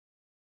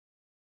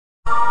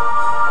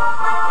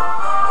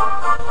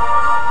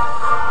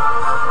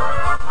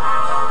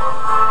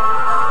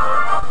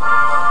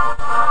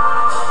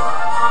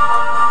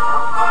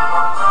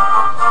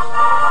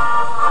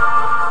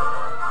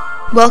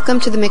Welcome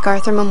to the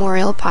MacArthur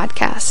Memorial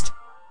Podcast.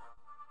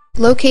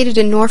 Located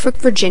in Norfolk,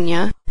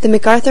 Virginia, the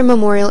MacArthur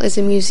Memorial is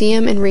a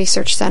museum and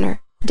research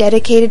center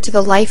dedicated to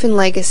the life and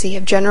legacy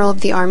of General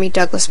of the Army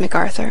Douglas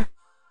MacArthur.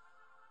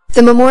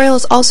 The memorial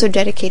is also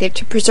dedicated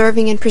to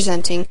preserving and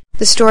presenting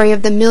the story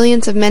of the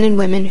millions of men and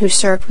women who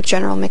served with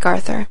General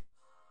MacArthur.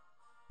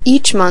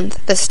 Each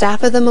month, the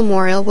staff of the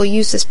memorial will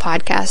use this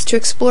podcast to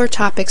explore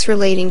topics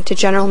relating to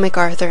General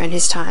MacArthur and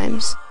his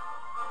times.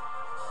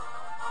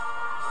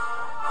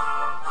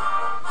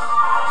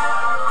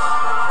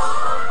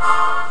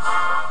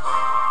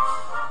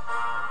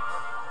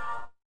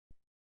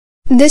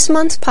 This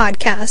month's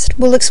podcast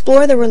will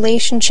explore the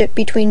relationship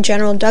between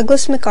General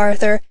Douglas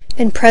MacArthur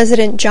and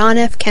President John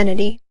F.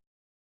 Kennedy.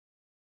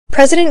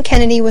 President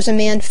Kennedy was a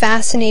man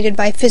fascinated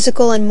by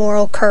physical and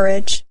moral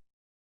courage.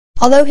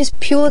 Although his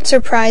Pulitzer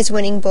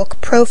Prize-winning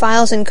book,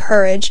 Profiles in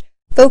Courage,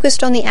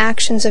 focused on the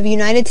actions of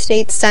United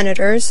States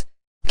senators,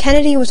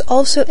 Kennedy was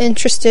also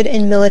interested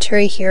in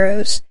military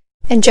heroes,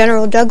 and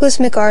General Douglas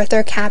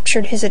MacArthur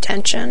captured his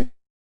attention.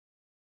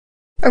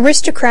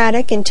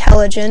 Aristocratic,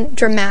 intelligent,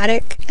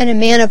 dramatic, and a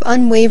man of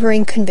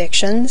unwavering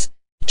convictions,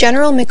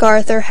 General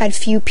MacArthur had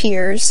few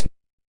peers.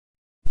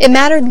 It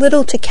mattered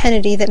little to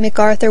Kennedy that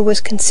MacArthur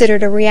was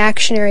considered a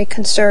reactionary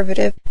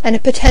conservative and a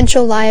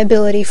potential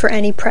liability for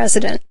any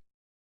president.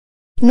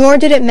 Nor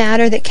did it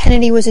matter that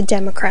Kennedy was a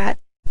Democrat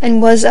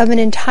and was of an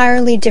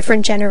entirely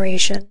different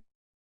generation.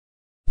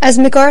 As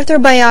MacArthur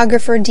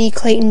biographer D.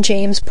 Clayton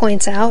James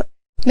points out,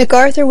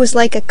 MacArthur was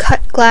like a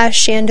cut-glass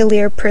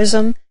chandelier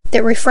prism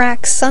that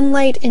refracts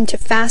sunlight into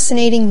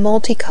fascinating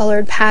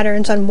multicolored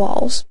patterns on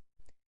walls.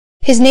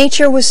 His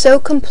nature was so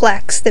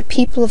complex that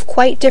people of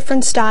quite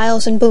different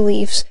styles and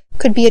beliefs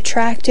could be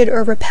attracted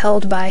or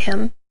repelled by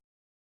him.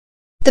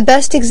 The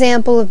best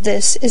example of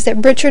this is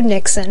that Richard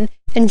Nixon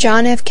and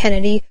John F.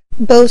 Kennedy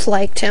both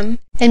liked him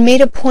and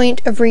made a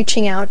point of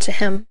reaching out to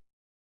him.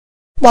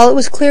 While it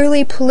was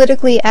clearly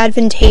politically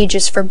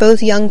advantageous for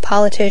both young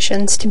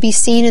politicians to be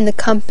seen in the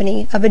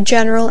company of a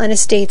general and a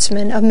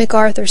statesman of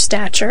MacArthur's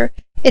stature,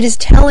 it is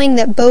telling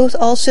that both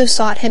also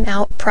sought him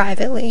out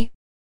privately.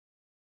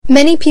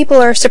 Many people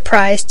are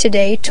surprised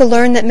today to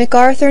learn that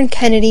MacArthur and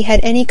Kennedy had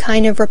any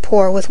kind of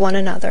rapport with one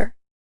another.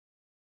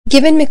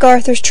 Given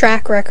MacArthur's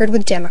track record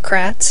with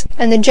Democrats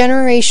and the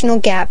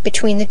generational gap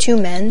between the two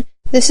men,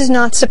 this is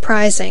not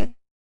surprising.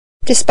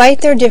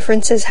 Despite their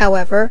differences,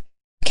 however,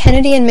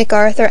 Kennedy and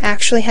MacArthur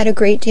actually had a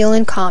great deal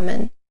in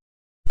common.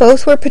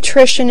 Both were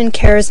patrician and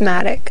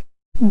charismatic.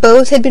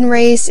 Both had been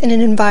raised in an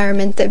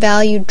environment that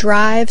valued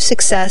drive,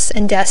 success,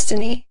 and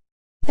destiny,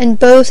 and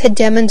both had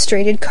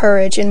demonstrated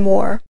courage in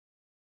war.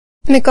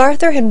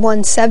 MacArthur had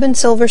won 7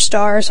 Silver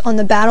Stars on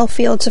the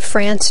battlefields of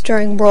France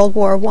during World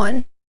War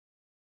I.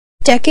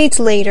 Decades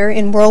later,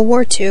 in World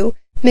War II,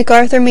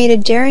 MacArthur made a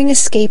daring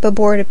escape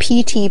aboard a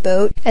PT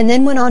boat and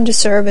then went on to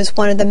serve as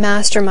one of the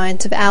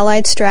masterminds of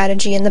Allied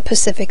strategy in the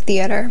Pacific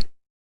Theater.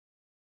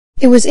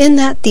 It was in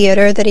that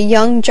theater that a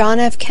young John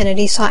F.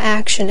 Kennedy saw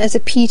action as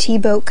a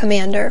PT boat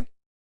commander.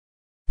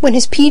 When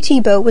his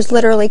PT boat was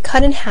literally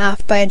cut in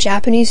half by a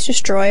Japanese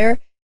destroyer,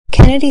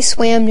 Kennedy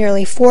swam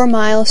nearly 4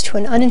 miles to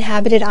an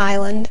uninhabited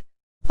island,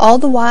 all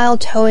the while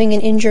towing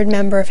an injured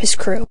member of his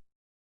crew.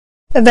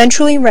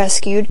 Eventually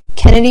rescued,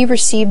 Kennedy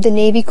received the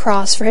Navy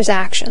Cross for his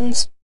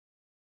actions.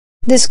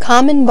 This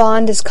common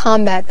bond as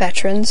combat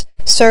veterans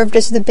served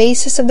as the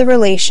basis of the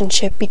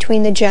relationship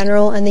between the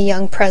general and the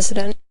young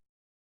president.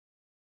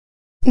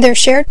 Their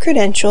shared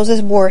credentials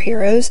as war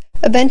heroes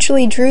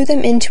eventually drew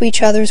them into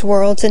each other's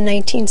worlds in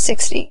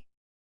 1960.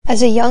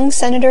 As a young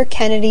Senator,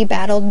 Kennedy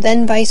battled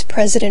then-Vice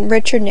President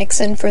Richard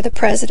Nixon for the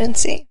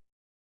presidency.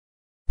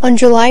 On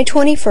July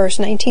 21,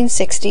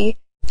 1960,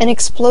 an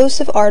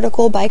explosive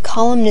article by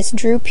columnist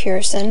Drew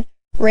Pearson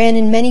ran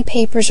in many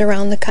papers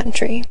around the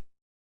country.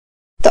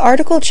 The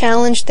article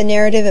challenged the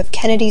narrative of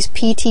Kennedy's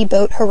PT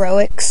boat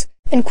heroics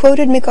and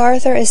quoted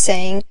MacArthur as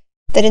saying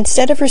that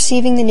instead of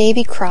receiving the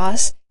Navy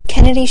Cross,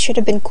 Kennedy should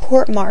have been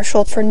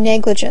court-martialed for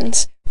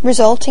negligence,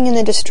 resulting in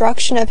the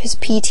destruction of his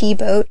PT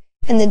boat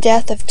and the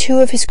death of 2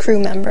 of his crew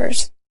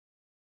members.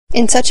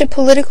 In such a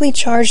politically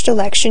charged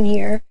election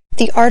year,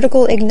 the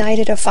article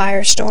ignited a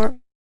firestorm.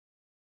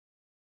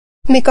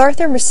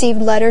 MacArthur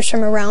received letters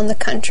from around the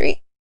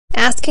country,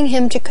 asking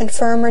him to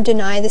confirm or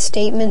deny the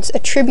statements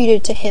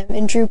attributed to him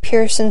in Drew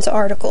Pearson's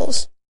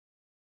articles.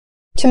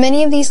 To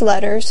many of these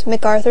letters,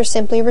 MacArthur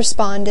simply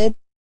responded,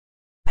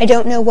 "I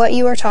don't know what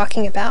you are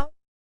talking about.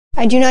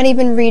 I do not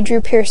even read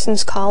Drew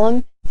Pearson's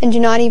column and do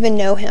not even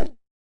know him.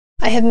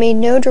 I have made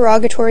no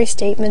derogatory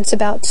statements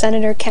about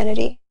Senator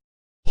Kennedy.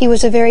 He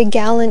was a very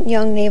gallant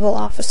young naval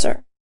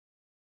officer."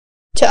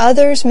 To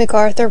others,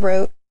 MacArthur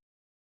wrote,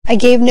 "I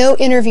gave no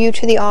interview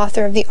to the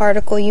author of the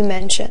article you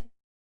mention,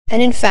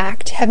 and in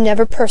fact have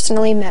never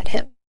personally met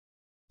him.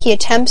 He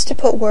attempts to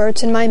put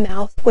words in my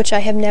mouth which I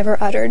have never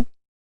uttered."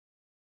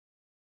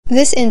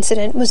 This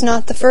incident was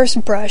not the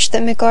first brush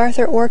that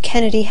MacArthur or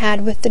Kennedy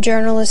had with the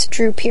journalist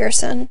Drew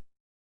Pearson.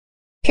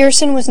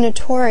 Pearson was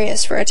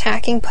notorious for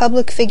attacking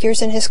public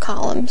figures in his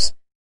columns,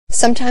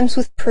 sometimes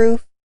with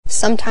proof,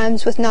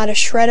 sometimes with not a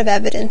shred of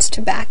evidence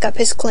to back up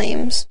his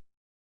claims.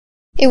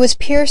 It was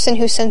Pierson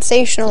who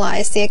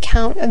sensationalized the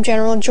account of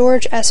General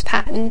George S.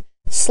 Patton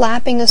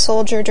slapping a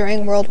soldier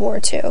during World War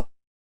II,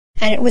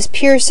 and it was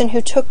Pierson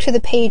who took to the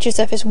pages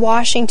of his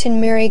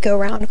Washington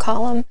merry-go-round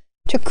column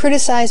to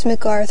criticize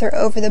MacArthur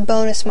over the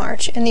Bonus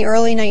March in the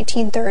early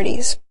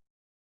 1930s.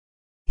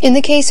 In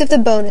the case of the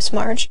Bonus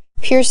March,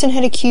 Pierson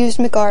had accused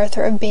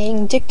MacArthur of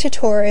being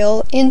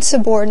dictatorial,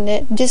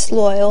 insubordinate,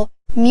 disloyal,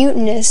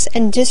 mutinous,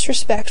 and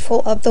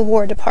disrespectful of the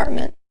War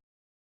Department.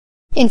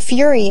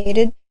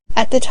 Infuriated,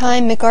 at the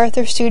time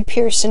MacArthur sued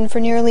Pierson for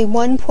nearly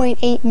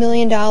 $1.8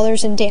 million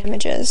in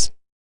damages.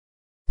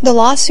 The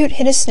lawsuit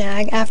hit a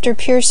snag after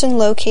Pierson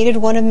located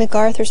one of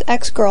MacArthur's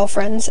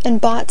ex-girlfriends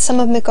and bought some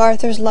of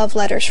MacArthur's love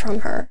letters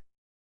from her.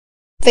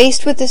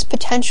 Faced with this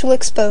potential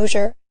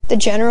exposure, the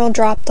general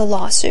dropped the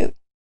lawsuit.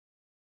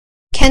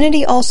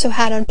 Kennedy also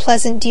had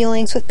unpleasant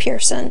dealings with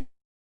Pierson.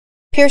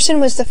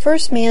 Pierson was the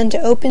first man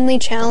to openly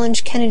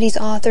challenge Kennedy's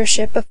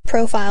authorship of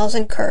Profiles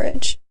in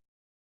Courage.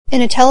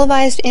 In a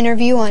televised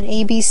interview on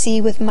ABC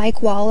with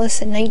Mike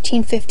Wallace in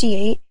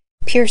 1958,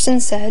 Pierson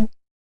said,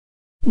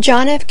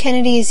 "John F.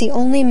 Kennedy is the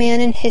only man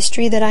in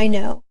history that I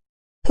know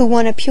who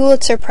won a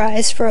Pulitzer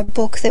Prize for a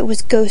book that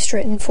was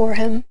ghostwritten for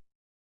him."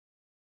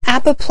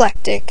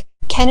 Apoplectic,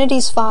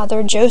 Kennedy's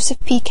father, Joseph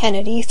P.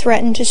 Kennedy,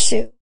 threatened to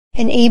sue,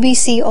 and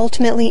ABC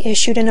ultimately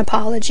issued an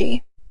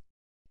apology.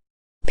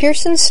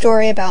 Pierson's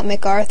story about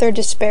MacArthur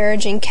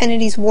disparaging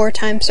Kennedy's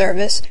wartime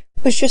service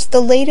was just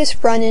the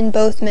latest run-in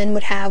both men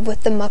would have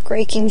with the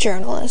muckraking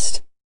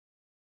journalist.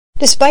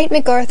 Despite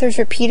MacArthur's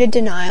repeated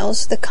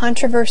denials, the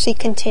controversy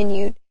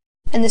continued,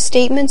 and the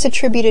statements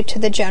attributed to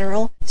the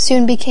general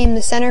soon became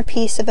the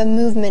centerpiece of a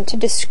movement to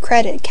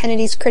discredit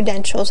Kennedy's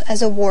credentials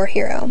as a war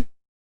hero.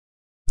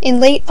 In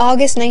late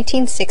August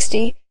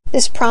 1960,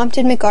 this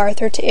prompted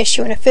MacArthur to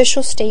issue an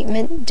official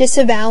statement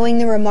disavowing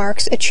the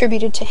remarks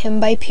attributed to him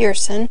by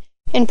Pierson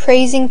and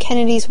praising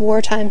Kennedy's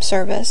wartime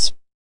service.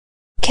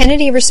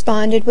 Kennedy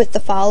responded with the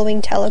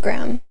following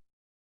telegram: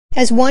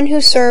 "As one who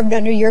served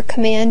under your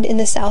command in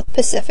the South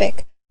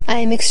Pacific, I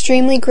am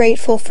extremely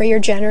grateful for your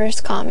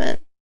generous comment."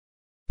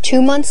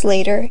 2 months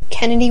later,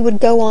 Kennedy would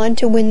go on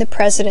to win the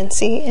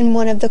presidency in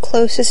one of the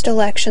closest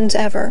elections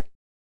ever.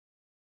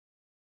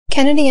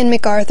 Kennedy and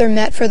MacArthur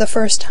met for the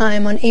first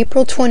time on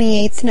April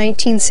 28,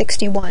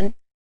 1961,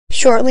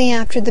 shortly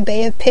after the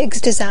Bay of Pigs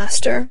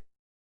disaster.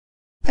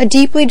 A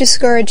deeply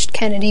discouraged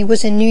Kennedy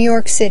was in New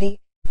York City,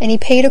 and he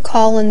paid a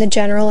call on the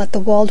general at the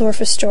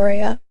Waldorf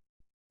Astoria.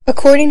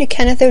 According to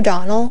Kenneth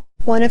O'Donnell,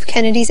 one of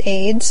Kennedy's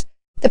aides,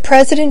 the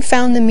president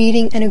found the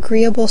meeting an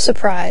agreeable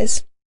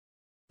surprise.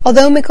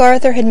 Although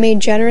MacArthur had made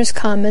generous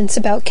comments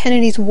about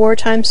Kennedy's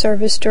wartime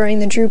service during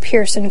the Drew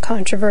Pierson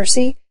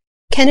controversy,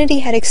 Kennedy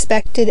had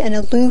expected an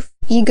aloof,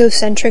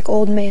 egocentric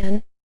old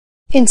man.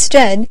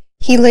 Instead,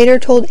 he later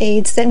told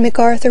aides that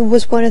MacArthur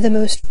was one of the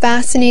most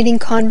fascinating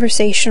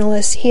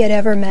conversationalists he had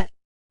ever met,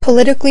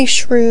 politically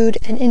shrewd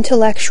and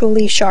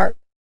intellectually sharp.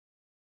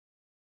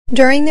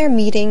 During their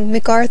meeting,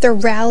 MacArthur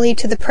rallied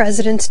to the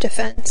president's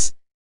defense,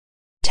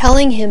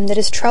 telling him that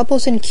his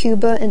troubles in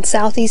Cuba and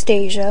Southeast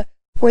Asia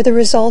were the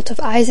result of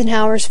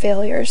Eisenhower's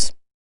failures.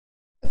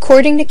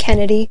 According to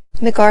Kennedy,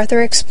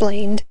 MacArthur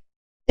explained,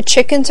 "The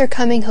chickens are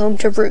coming home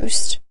to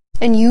roost,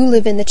 and you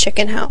live in the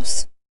chicken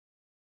house."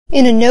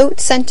 In a note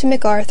sent to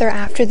MacArthur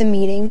after the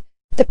meeting,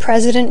 the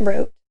president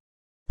wrote,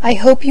 "I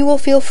hope you will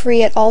feel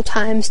free at all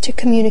times to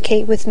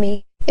communicate with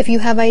me if you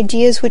have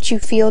ideas which you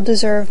feel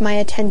deserve my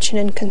attention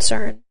and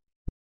concern."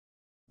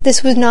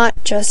 This was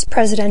not just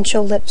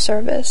presidential lip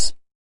service.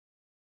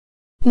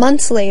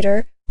 Months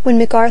later, when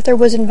MacArthur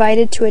was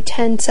invited to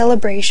attend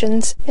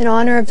celebrations in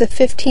honor of the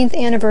 15th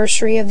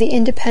anniversary of the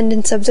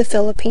independence of the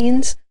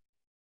Philippines,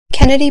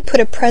 Kennedy put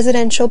a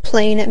presidential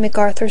plane at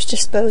MacArthur's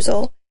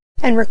disposal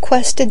and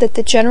requested that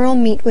the general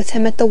meet with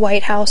him at the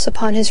White House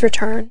upon his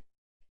return.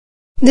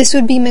 This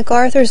would be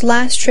MacArthur's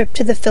last trip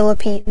to the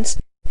Philippines,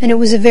 and it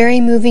was a very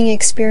moving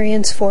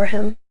experience for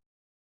him.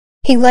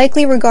 He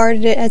likely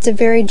regarded it as a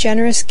very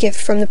generous gift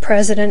from the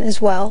president as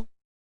well.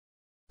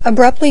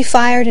 Abruptly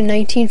fired in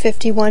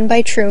 1951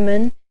 by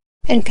Truman,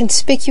 and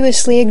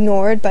conspicuously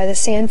ignored by the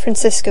San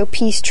Francisco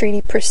Peace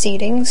Treaty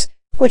proceedings,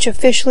 which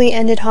officially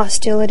ended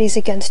hostilities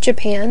against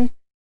Japan,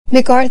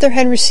 MacArthur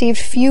had received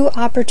few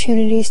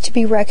opportunities to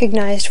be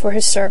recognized for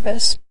his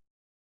service.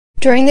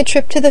 During the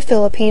trip to the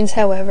Philippines,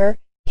 however,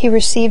 he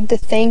received the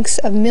thanks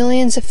of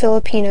millions of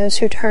Filipinos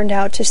who turned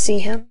out to see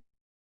him.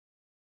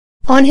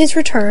 On his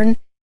return,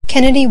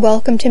 Kennedy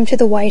welcomed him to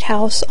the White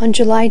House on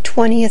July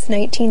 20,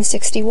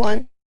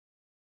 1961.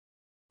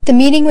 The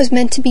meeting was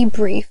meant to be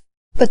brief,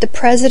 but the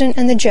president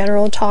and the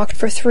general talked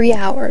for 3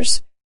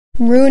 hours,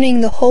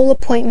 ruining the whole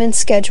appointment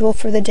schedule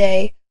for the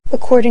day,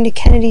 according to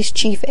Kennedy's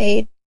chief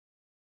aide.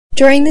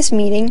 During this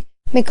meeting,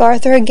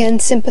 MacArthur again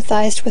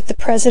sympathized with the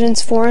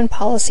president's foreign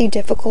policy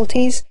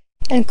difficulties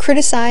and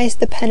criticized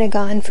the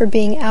Pentagon for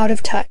being out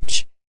of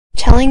touch,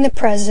 telling the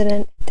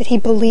president that he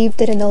believed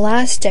that in the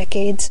last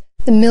decades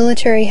the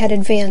military had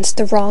advanced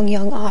the wrong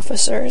young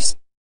officers.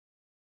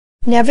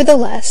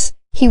 Nevertheless,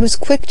 he was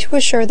quick to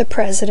assure the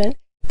president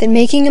that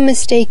making a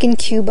mistake in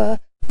Cuba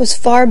was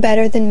far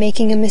better than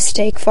making a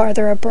mistake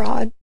farther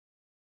abroad.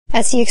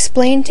 As he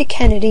explained to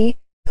Kennedy,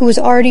 who was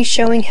already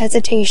showing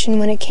hesitation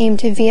when it came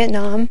to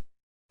Vietnam,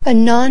 a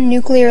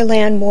non-nuclear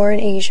land war in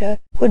Asia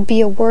would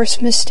be a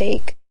worse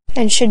mistake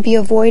and should be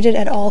avoided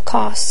at all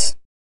costs.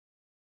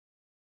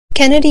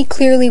 Kennedy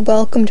clearly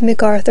welcomed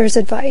MacArthur's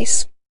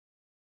advice.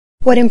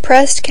 What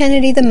impressed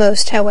Kennedy the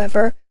most,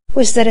 however,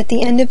 was that at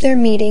the end of their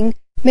meeting,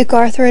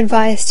 MacArthur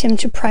advised him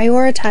to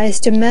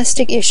prioritize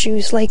domestic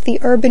issues like the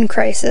urban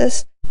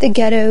crisis, the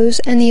ghettos,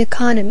 and the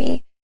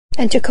economy,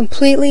 and to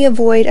completely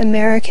avoid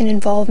American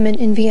involvement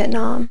in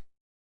Vietnam.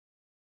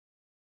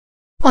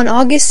 On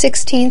August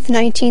 16,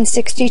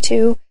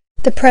 1962,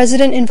 the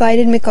President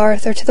invited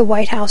MacArthur to the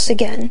White House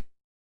again.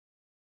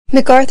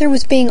 MacArthur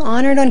was being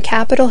honored on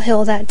Capitol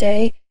Hill that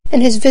day,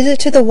 and his visit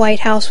to the White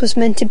House was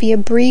meant to be a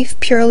brief,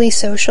 purely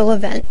social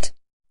event.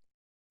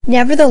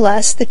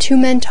 Nevertheless, the two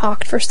men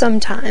talked for some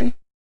time.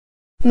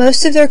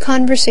 Most of their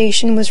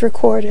conversation was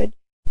recorded,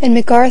 and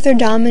MacArthur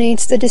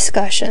dominates the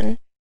discussion,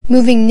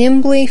 moving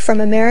nimbly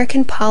from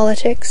American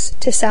politics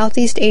to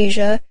Southeast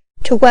Asia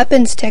to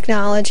weapons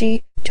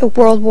technology to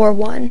World War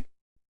I.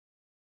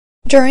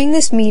 During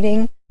this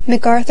meeting,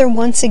 MacArthur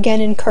once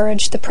again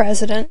encouraged the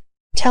president,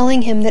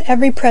 telling him that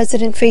every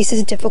president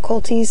faces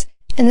difficulties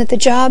and that the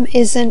job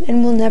isn't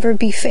and will never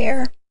be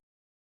fair.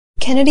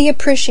 Kennedy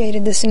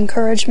appreciated this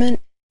encouragement,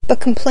 but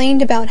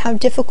complained about how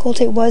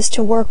difficult it was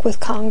to work with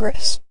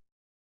Congress.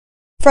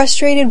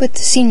 Frustrated with the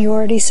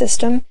seniority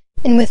system,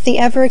 and with the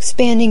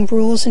ever-expanding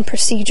rules and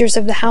procedures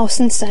of the House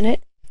and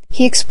Senate,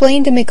 he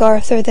explained to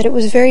MacArthur that it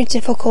was very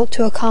difficult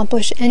to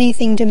accomplish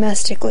anything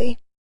domestically.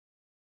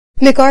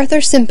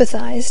 MacArthur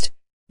sympathized,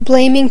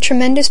 blaming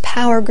tremendous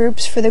power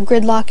groups for the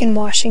gridlock in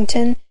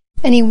Washington,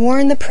 and he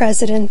warned the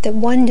president that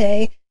one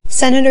day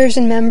senators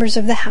and members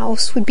of the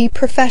House would be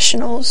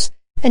professionals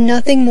and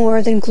nothing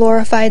more than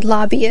glorified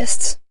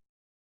lobbyists.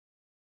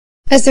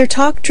 As their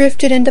talk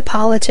drifted into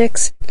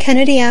politics,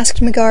 Kennedy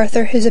asked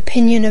MacArthur his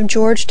opinion of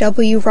George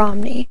W.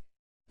 Romney,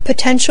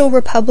 potential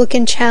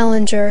Republican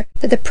challenger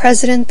that the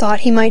president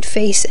thought he might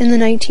face in the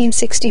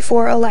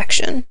 1964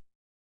 election.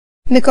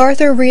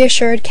 MacArthur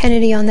reassured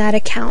Kennedy on that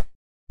account,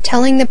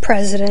 telling the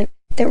president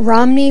that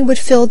Romney would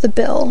fill the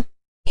bill.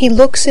 He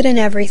looks it in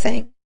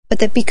everything, but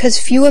that because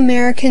few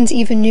Americans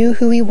even knew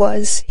who he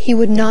was, he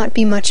would not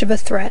be much of a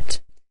threat.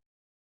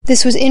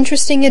 This was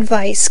interesting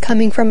advice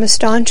coming from a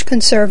staunch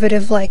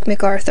conservative like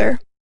MacArthur.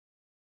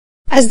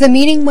 As the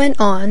meeting went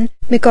on,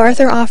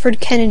 MacArthur offered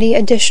Kennedy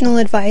additional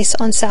advice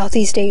on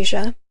Southeast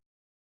Asia.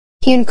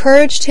 He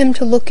encouraged him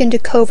to look into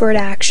covert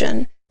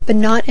action, but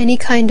not any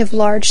kind of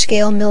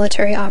large-scale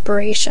military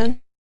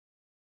operation.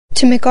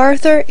 To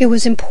MacArthur, it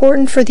was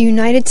important for the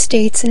United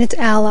States and its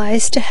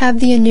allies to have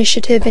the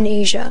initiative in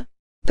Asia,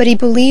 but he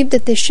believed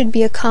that this should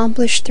be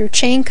accomplished through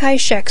Chiang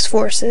Kai-shek's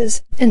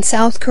forces and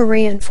South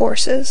Korean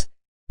forces,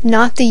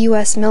 not the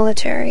U.S.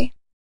 military.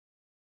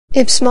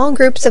 If small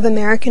groups of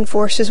American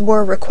forces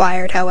were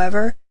required,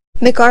 however,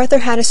 MacArthur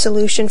had a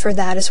solution for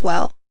that as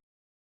well.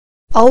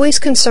 Always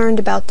concerned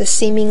about the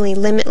seemingly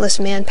limitless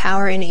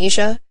manpower in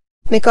Asia,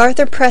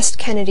 MacArthur pressed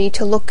Kennedy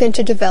to look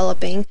into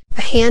developing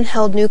a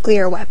handheld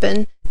nuclear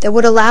weapon that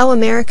would allow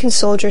American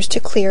soldiers to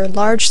clear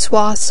large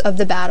swaths of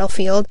the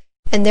battlefield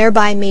and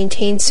thereby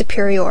maintain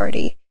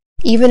superiority,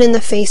 even in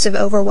the face of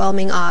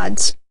overwhelming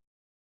odds.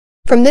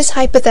 From this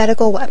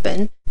hypothetical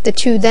weapon, the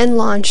two then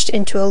launched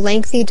into a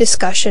lengthy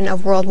discussion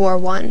of World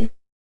War I.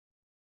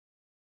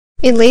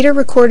 In later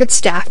recorded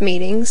staff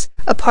meetings,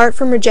 apart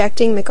from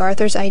rejecting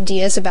MacArthur's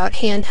ideas about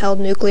handheld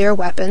nuclear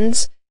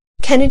weapons,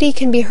 Kennedy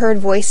can be heard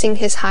voicing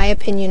his high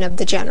opinion of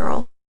the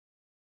general.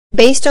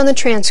 Based on the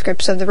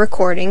transcripts of the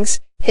recordings,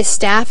 his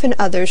staff and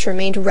others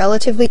remained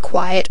relatively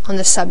quiet on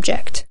the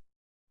subject,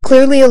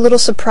 clearly a little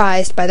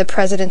surprised by the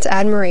president's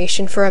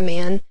admiration for a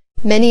man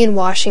many in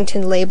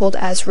Washington labeled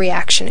as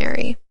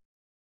reactionary.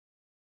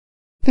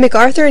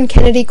 MacArthur and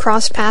Kennedy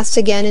crossed paths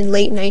again in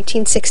late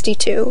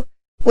 1962,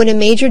 when a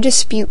major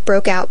dispute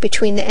broke out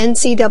between the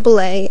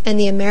NCAA and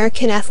the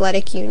American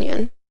Athletic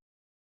Union.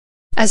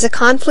 As the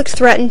conflict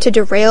threatened to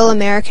derail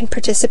American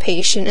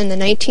participation in the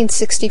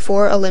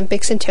 1964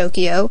 Olympics in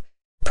Tokyo,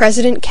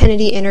 President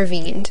Kennedy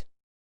intervened.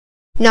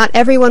 Not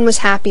everyone was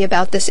happy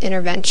about this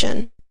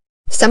intervention.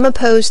 Some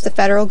opposed the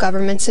federal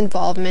government's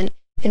involvement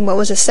in what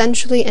was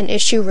essentially an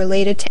issue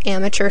related to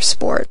amateur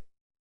sport.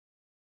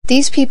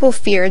 These people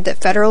feared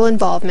that federal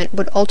involvement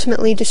would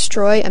ultimately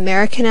destroy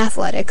American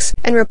athletics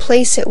and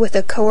replace it with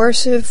a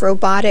coercive,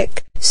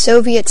 robotic,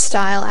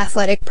 Soviet-style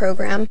athletic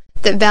program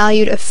that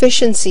valued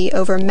efficiency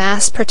over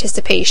mass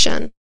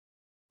participation.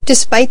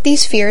 Despite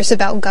these fears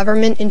about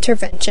government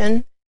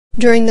intervention,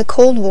 during the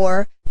Cold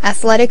War,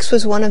 athletics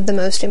was one of the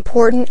most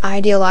important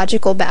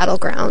ideological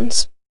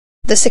battlegrounds.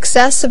 The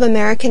success of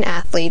American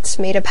athletes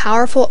made a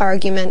powerful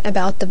argument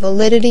about the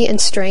validity and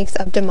strength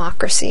of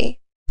democracy,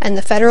 and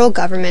the federal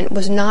government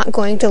was not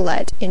going to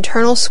let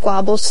internal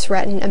squabbles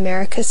threaten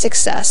America's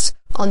success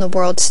on the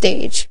world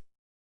stage.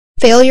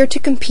 Failure to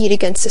compete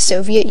against the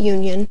Soviet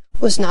Union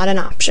was not an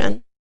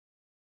option.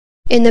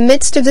 In the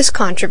midst of this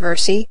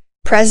controversy,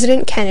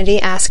 President Kennedy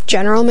asked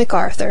General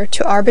MacArthur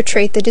to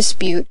arbitrate the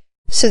dispute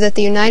so that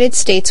the United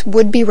States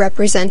would be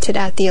represented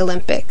at the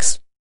Olympics.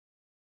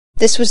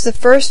 This was the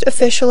first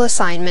official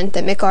assignment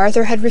that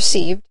MacArthur had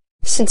received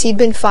since he'd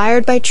been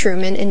fired by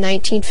Truman in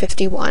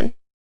 1951.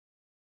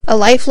 A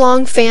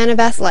lifelong fan of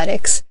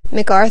athletics,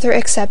 MacArthur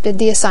accepted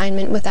the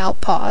assignment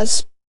without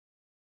pause.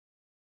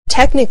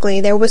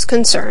 Technically, there was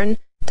concern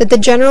that the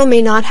general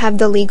may not have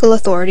the legal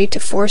authority to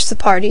force the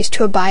parties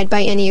to abide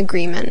by any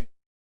agreement.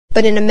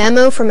 But in a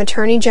memo from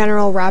Attorney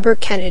General Robert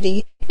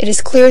Kennedy, it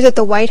is clear that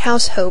the White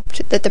House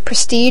hoped that the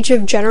prestige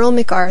of General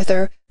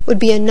MacArthur would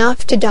be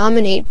enough to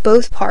dominate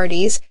both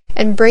parties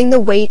and bring the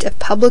weight of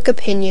public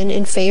opinion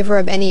in favor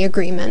of any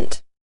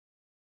agreement.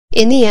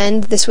 In the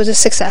end, this was a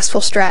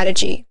successful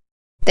strategy.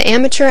 The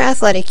Amateur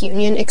Athletic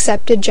Union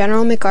accepted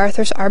General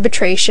MacArthur's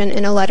arbitration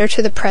in a letter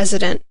to the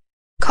President,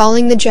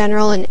 calling the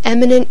general an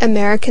eminent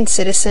American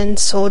citizen,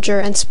 soldier,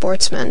 and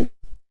sportsman.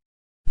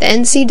 The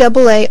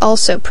NCAA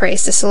also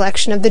praised the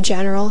selection of the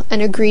general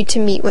and agreed to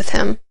meet with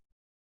him.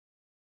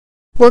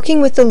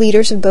 Working with the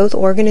leaders of both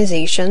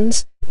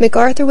organizations,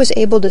 MacArthur was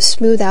able to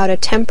smooth out a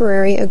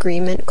temporary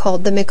agreement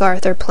called the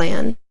MacArthur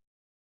Plan.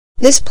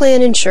 This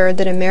plan ensured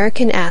that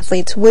American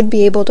athletes would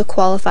be able to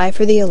qualify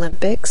for the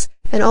Olympics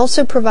and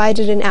also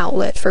provided an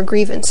outlet for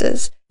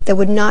grievances that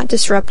would not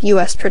disrupt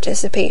U.S.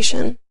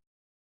 participation.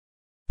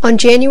 On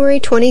January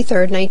 23,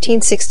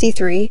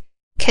 1963,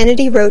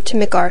 Kennedy wrote to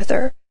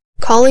MacArthur,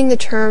 calling the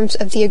terms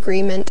of the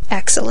agreement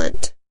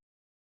excellent.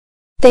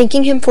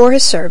 Thanking him for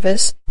his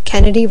service,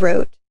 Kennedy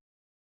wrote,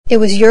 "It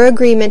was your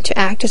agreement to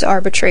act as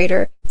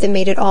arbitrator that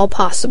made it all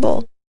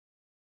possible."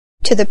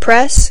 To the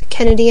press,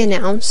 Kennedy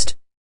announced,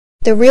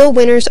 "The real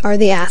winners are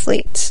the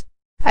athletes.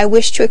 I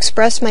wish to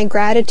express my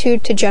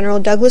gratitude to General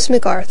Douglas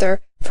MacArthur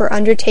for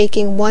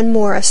undertaking one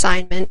more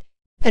assignment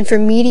and for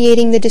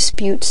mediating the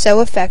dispute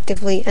so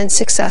effectively and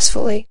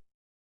successfully.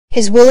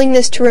 His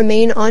willingness to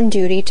remain on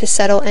duty to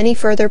settle any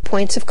further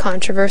points of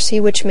controversy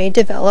which may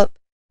develop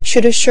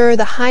should assure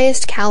the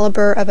highest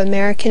caliber of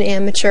American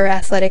amateur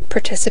athletic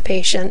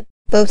participation,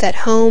 both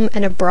at home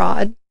and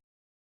abroad."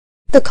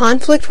 The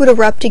conflict would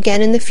erupt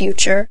again in the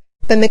future,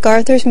 but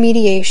MacArthur's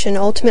mediation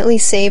ultimately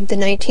saved the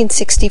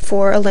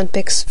 1964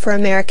 Olympics for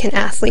American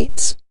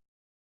athletes.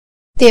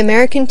 The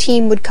American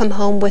team would come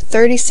home with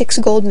 36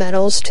 gold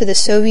medals to the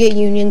Soviet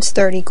Union's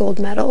 30 gold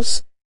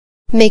medals,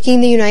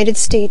 making the United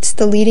States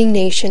the leading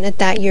nation at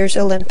that year's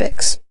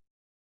Olympics.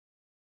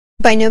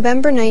 By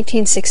November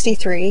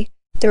 1963,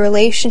 the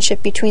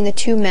relationship between the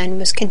two men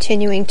was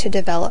continuing to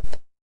develop.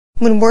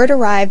 When word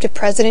arrived of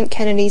President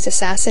Kennedy's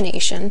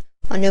assassination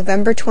on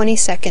November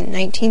 22,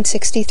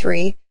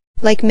 1963,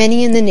 like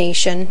many in the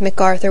nation,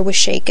 MacArthur was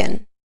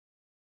shaken.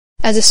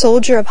 As a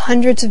soldier of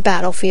hundreds of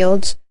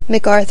battlefields,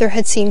 MacArthur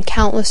had seen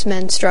countless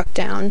men struck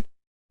down,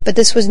 but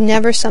this was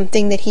never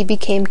something that he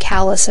became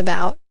callous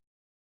about.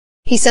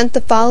 He sent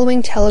the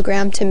following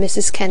telegram to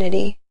Mrs.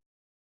 Kennedy.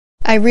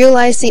 "I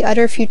realize the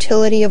utter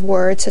futility of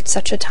words at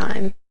such a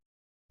time,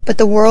 but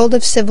the world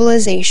of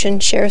civilization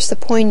shares the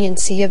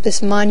poignancy of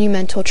this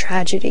monumental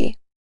tragedy.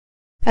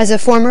 As a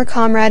former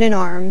comrade in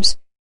arms,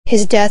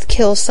 his death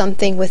kills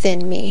something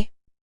within me."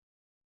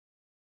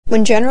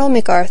 When General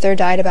MacArthur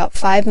died about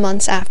 5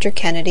 months after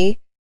Kennedy,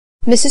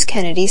 Mrs.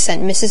 Kennedy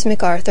sent Mrs.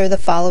 MacArthur the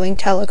following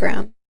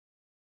telegram.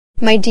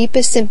 "My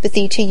deepest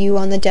sympathy to you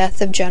on the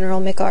death of General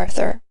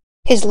MacArthur.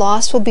 His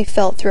loss will be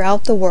felt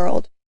throughout the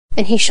world,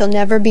 and he shall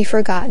never be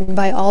forgotten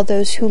by all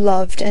those who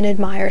loved and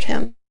admired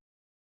him."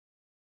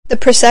 The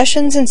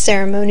processions and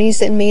ceremonies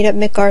that made up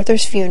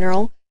MacArthur's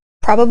funeral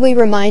probably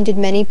reminded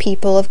many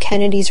people of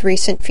Kennedy's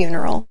recent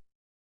funeral.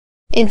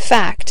 In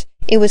fact,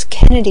 it was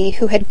Kennedy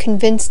who had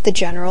convinced the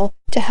general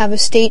to have a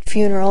state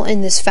funeral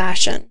in this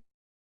fashion.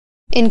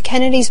 In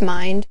Kennedy's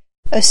mind,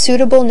 a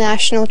suitable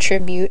national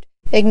tribute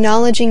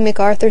acknowledging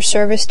MacArthur's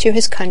service to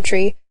his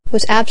country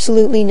was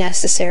absolutely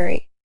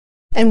necessary,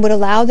 and would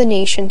allow the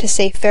nation to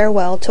say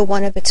farewell to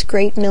one of its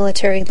great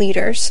military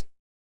leaders.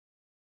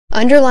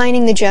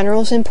 Underlining the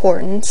general's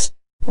importance,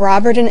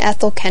 Robert and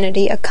Ethel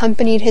Kennedy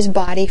accompanied his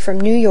body from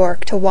New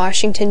York to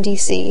Washington,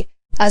 D.C.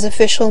 as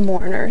official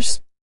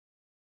mourners.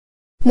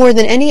 More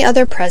than any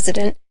other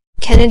president,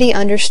 Kennedy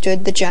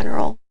understood the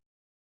general.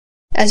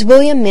 As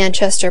William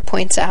Manchester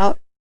points out,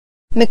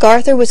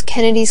 MacArthur was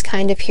Kennedy's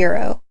kind of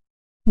hero,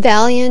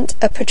 valiant,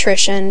 a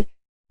patrician,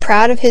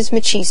 proud of his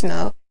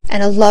machismo,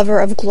 and a lover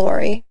of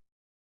glory.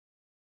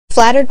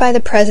 Flattered by the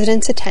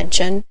president's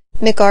attention,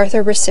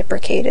 MacArthur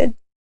reciprocated.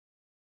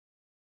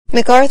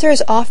 MacArthur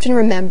is often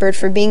remembered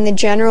for being the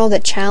general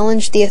that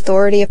challenged the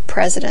authority of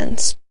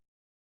presidents.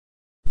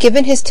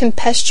 Given his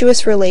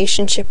tempestuous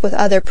relationship with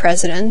other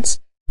presidents,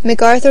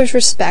 MacArthur's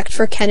respect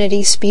for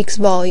Kennedy speaks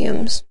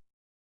volumes.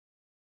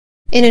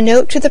 In a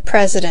note to the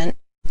president,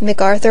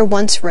 MacArthur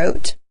once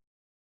wrote,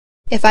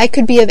 "If I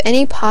could be of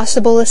any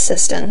possible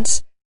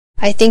assistance,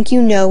 I think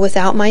you know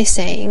without my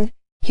saying,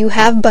 you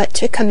have but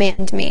to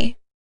command me."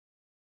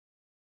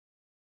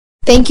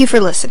 Thank you for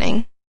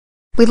listening.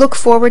 We look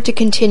forward to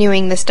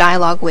continuing this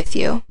dialogue with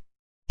you.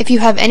 If you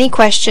have any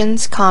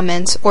questions,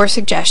 comments, or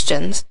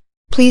suggestions,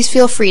 please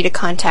feel free to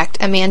contact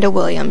Amanda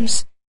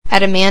Williams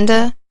at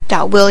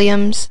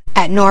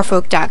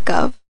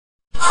amanda.williams@norfolk.gov.